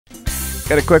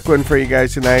Got a quick one for you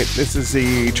guys tonight. This is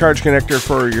the charge connector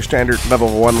for your standard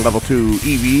level 1, level 2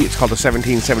 EV. It's called the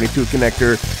 1772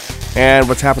 connector. And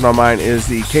what's happened on mine is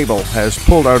the cable has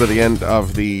pulled out of the end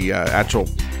of the actual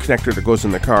connector that goes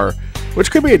in the car,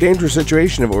 which could be a dangerous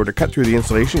situation if it were to cut through the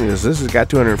insulation, because this has got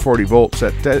 240 volts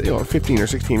at 15 or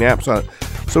 16 amps on it.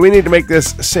 So we need to make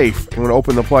this safe. I'm going to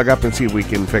open the plug up and see if we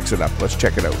can fix it up. Let's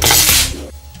check it out.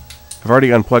 I've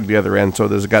already unplugged the other end, so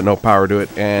there's got no power to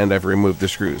it, and I've removed the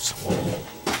screws.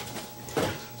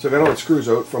 So I got all the screws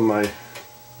out from my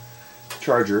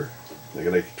charger. I'm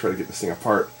going to try to get this thing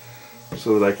apart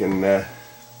so that I can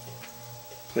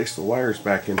place the wires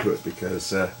back into it,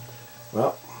 because,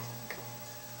 well,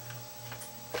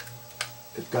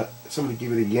 it got, somebody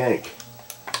gave it a yank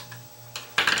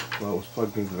while it was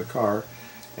plugged into the car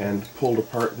and pulled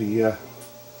apart the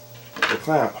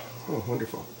clamp. Oh,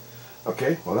 wonderful.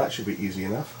 Okay, well that should be easy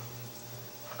enough.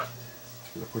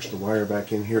 Just going to push the wire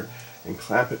back in here and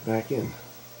clamp it back in.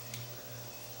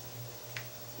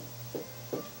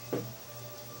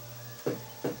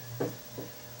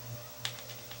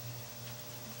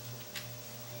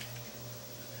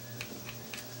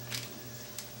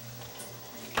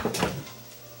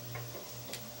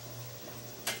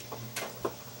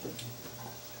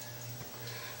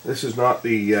 This is not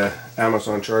the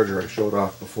Amazon charger I showed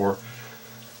off before.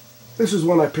 This is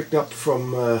one I picked up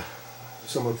from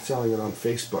someone selling it on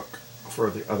Facebook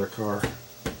for the other car.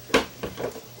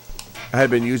 I had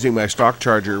been using my stock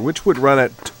charger, which would run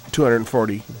at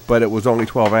 240, but it was only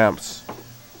 12 amps.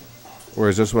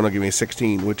 Whereas this one will give me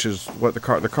 16, which is what the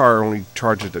car only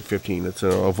charges at 15. It's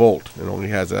a volt and only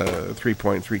has a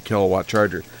 3.3 kilowatt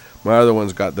charger. My other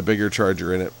one's got the bigger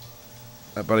charger in it,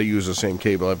 but I use the same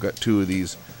cable. I've got two of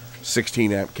these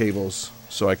 16 amp cables,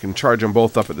 so I can charge them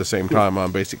both up at the same time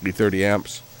on basically 30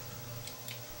 amps.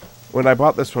 When I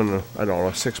bought this one, I don't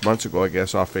know, 6 months ago, I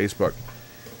guess, off Facebook,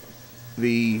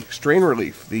 the strain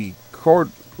relief, the cord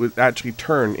would actually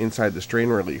turn inside the strain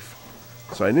relief.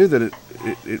 So I knew that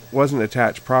it wasn't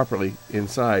attached properly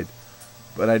inside,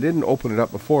 but I didn't open it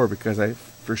up before because I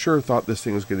for sure thought this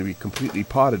thing was going to be completely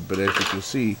potted, but as you can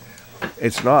see,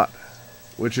 it's not.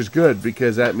 Which is good,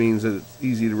 because that means that it's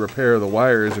easy to repair the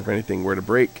wires if anything were to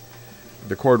break. If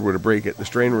the cord were to break at the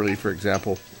strain relief, for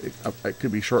example, it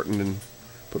could be shortened and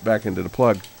put back into the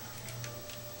plug.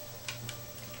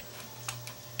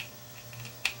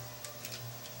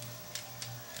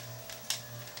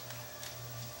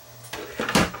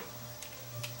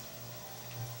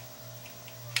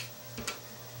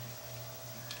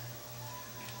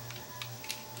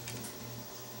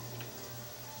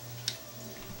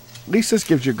 At least this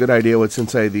gives you a good idea what's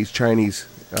inside these Chinese,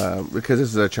 because this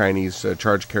is a Chinese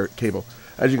charge cable.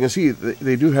 As you can see,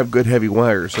 they do have good heavy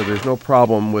wires, so there's no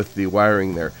problem with the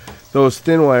wiring there. Those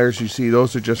thin wires you see,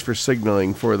 those are just for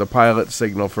signaling, for the pilot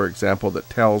signal, for example, that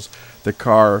tells the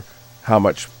car how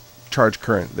much charge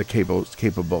current the cable is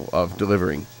capable of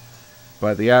delivering.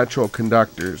 But the actual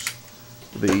conductors,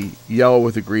 the yellow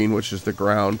with the green, which is the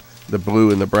ground, the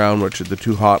blue and the brown, which are the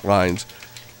two hot lines,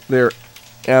 they're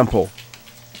ample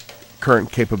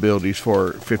current capabilities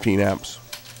for 15 amps.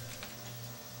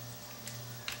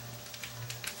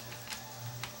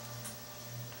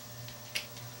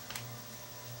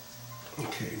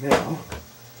 Okay, now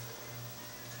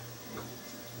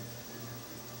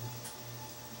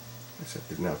I just have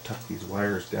to now tuck these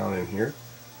wires down in here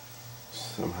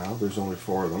somehow. There's only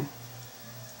 4 of them.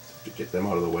 Have to get them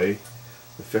out of the way.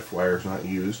 The 5th wire is not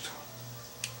used.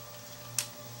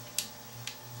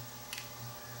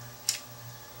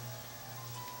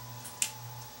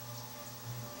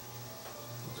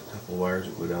 Wires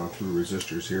that go down through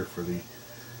resistors here for the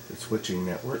switching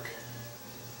network.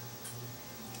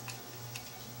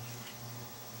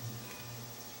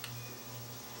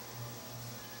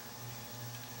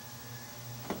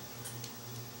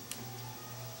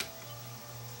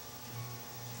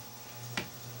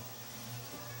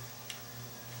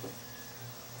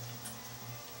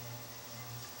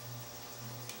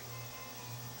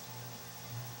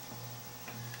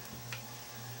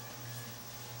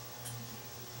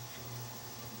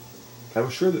 I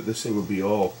was sure that this thing would be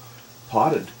all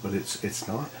potted, but it's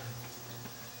not.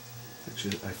 Which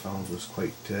I found was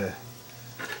quite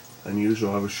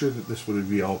unusual. I was sure that this would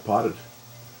be all potted,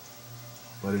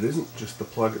 but it isn't. Just the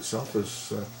plug itself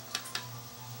is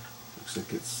looks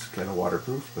like it's kind of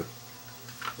waterproof. But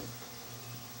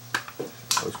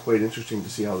it was quite interesting to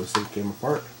see how this thing came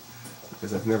apart,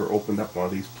 because I've never opened up one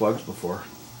of these plugs before.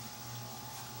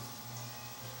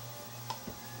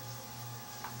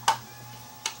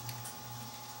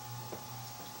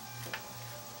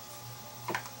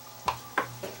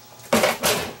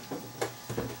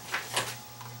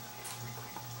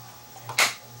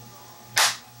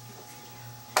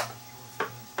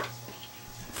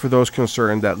 for those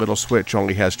concerned, that little switch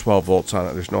only has 12 volts on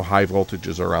it. There's no high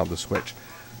voltages around the switch.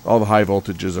 All the high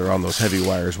voltages are on those heavy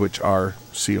wires, which are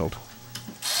sealed.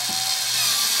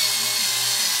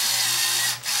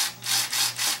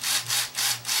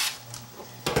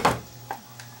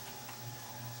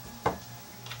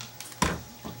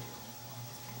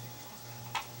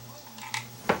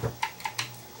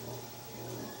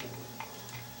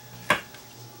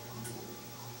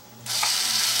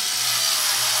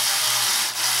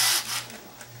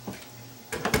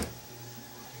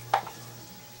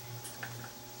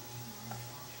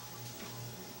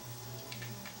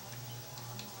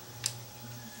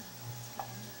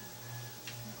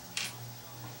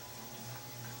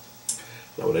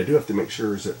 Now what I do have to make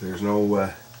sure is that there's no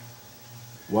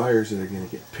wires that are going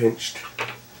to get pinched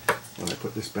when I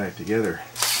put this back together,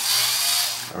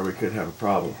 or we could have a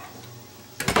problem.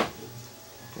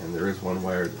 And there is one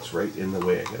wire that's right in the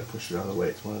way. I got to push it out of the way.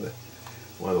 It's one of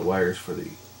the wires for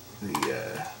the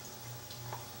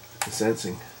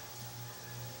sensing.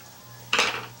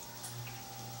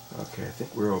 Okay, I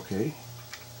think we're okay.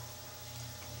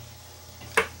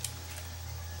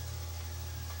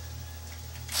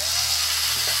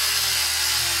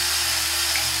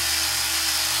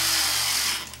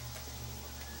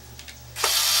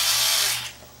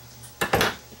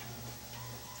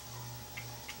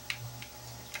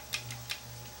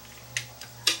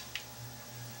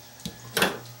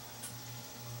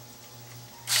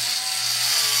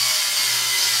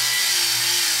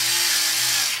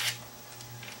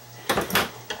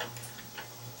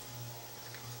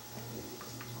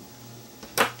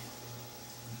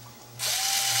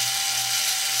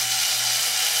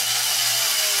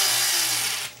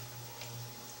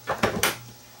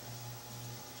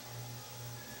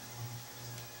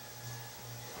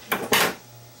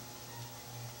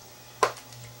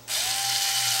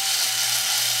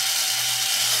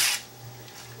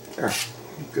 There,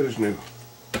 good as new.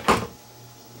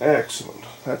 Excellent.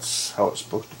 That's how it's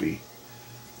supposed to be.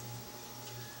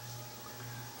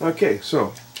 Okay,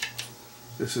 so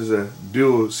this is a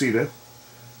dual CETA.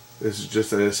 This is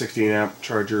just a 16 amp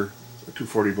charger,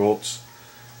 240 volts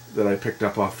that I picked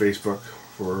up off Facebook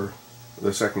for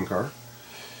the second car.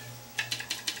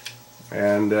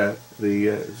 And I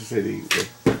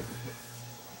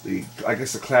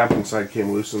guess the clamp inside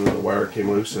came loose and the wire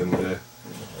came loose, and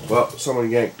well,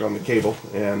 someone yanked on the cable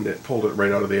and it pulled it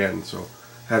right out of the end, so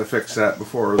had to fix that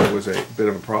before there was a bit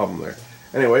of a problem there.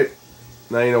 Anyway,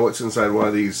 now you know what's inside one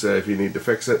of these if you need to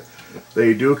fix it.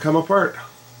 They do come apart.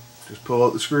 Just pull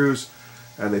out the screws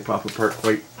and they pop apart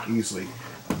quite easily.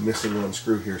 I'm missing one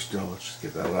screw here still. Let's just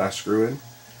get that last screw in.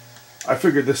 I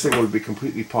figured this thing would be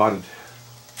completely potted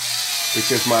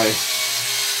because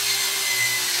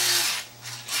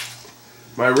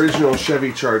my original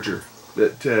Chevy Charger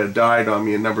that died on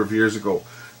me a number of years ago,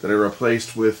 that I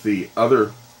replaced with the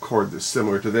other cord that's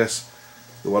similar to this,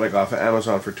 the one I got off of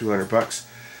Amazon for 200 bucks.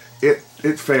 It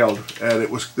failed, and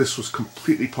this was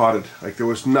completely potted. Like, there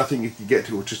was nothing you could get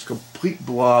to. It was just a complete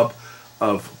blob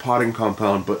of potting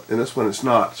compound, but in this one it's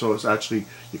not, so it's actually,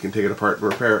 you can take it apart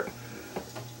and repair it,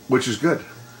 which is good,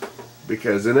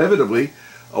 because inevitably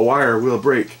a wire will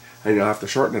break and you'll have to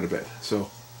shorten it a bit. So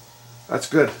that's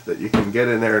good that you can get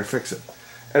in there and fix it.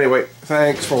 Anyway,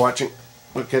 thanks for watching.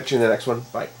 We'll catch you in the next one.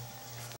 Bye.